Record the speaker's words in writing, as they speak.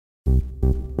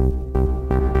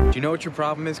You know what your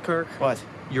problem is, Kirk? What?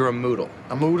 You're a moodle.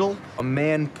 A moodle? A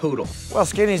man poodle. Well,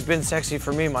 skinny's been sexy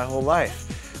for me my whole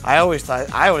life. I was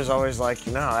always like,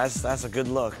 you know, that's a good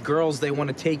look. Girls, they want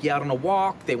to take you out on a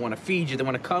walk, they want to feed you, they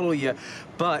want to cuddle you,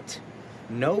 but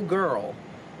no girl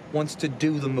wants to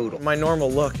do the moodle. My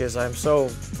normal look is I'm so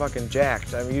fucking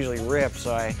jacked. I'm usually ripped,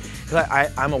 so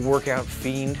I'm a workout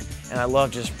fiend, and I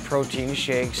love just protein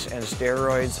shakes and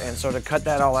steroids, and so to cut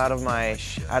that all out of my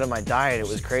diet, it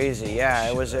was crazy. Yeah,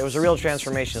 it was a real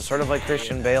transformation, sort of like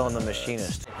Christian Bale in The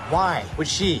Machinist. Why would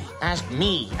she ask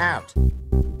me out?